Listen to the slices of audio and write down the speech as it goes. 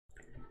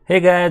Hey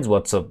guys,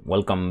 what's up?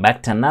 Welcome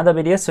back to another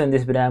video. So in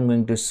this video I'm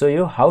going to show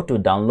you how to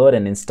download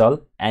and install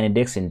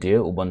AnyDesk into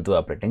your Ubuntu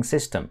operating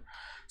system.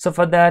 So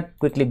for that,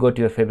 quickly go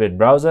to your favorite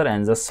browser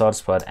and just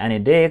search for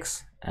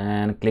AnyDesk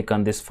and click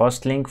on this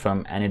first link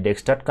from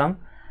anydesk.com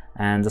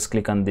and just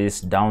click on this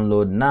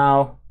download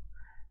now,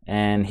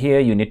 and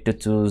here you need to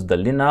choose the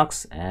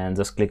Linux and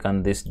just click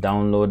on this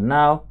download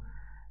now,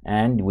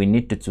 and we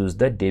need to choose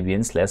the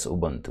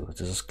Debian/Ubuntu.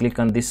 So just click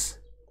on this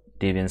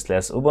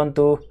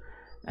Debian/Ubuntu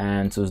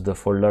and choose the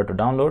folder to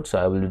download. So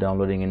I will be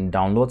downloading in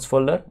downloads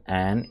folder,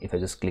 and if I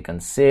just click on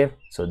save,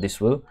 so this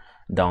will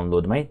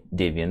download my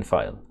Debian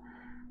file.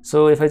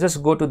 So if I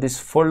just go to this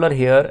folder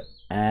here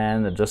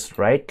and just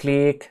right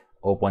click,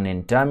 open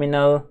in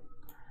terminal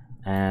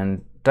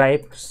and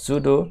type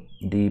sudo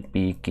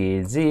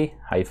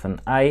dpkg-i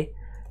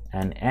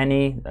and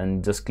any,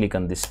 and just click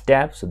on this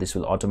tab. So this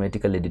will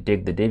automatically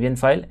detect the Debian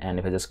file, and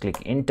if I just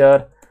click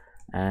enter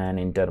and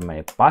enter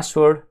my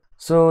password,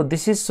 so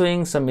this is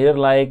showing some error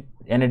like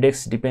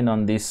AnyDesk depend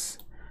on this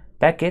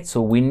package.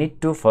 So we need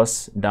to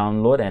first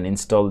download and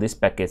install this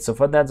package. So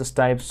for that, just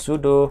type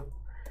sudo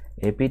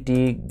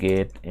apt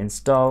get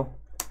install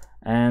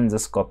and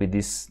just copy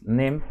this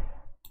name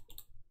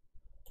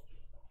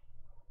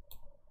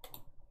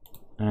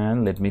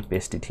and let me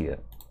paste it here,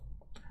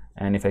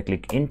 and if I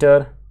click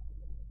enter,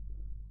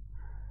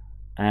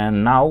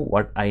 and now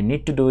what I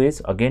need to do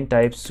is again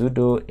type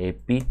sudo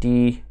apt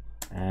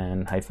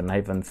and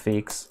 --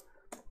 fix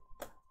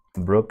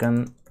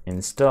broken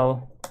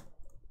install,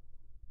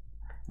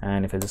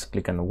 and if I just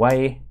click on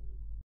Y,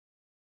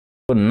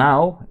 so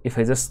now if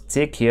I just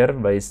check here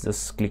by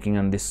just clicking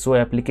on this show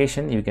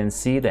application, you can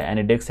see the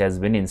AnyDesk has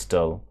been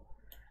installed.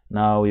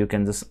 Now you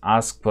can just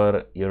ask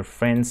for your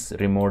friend's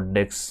remote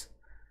desk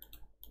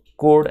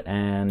code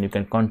and you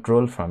can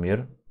control from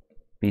your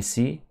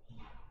PC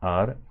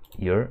or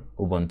your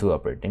Ubuntu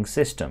operating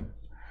system.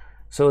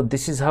 So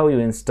this is how you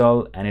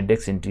install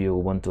AnyDesk into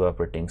your Ubuntu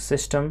operating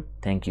system.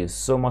 Thank you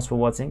so much for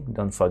watching.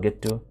 Don't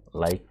forget to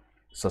like,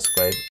 subscribe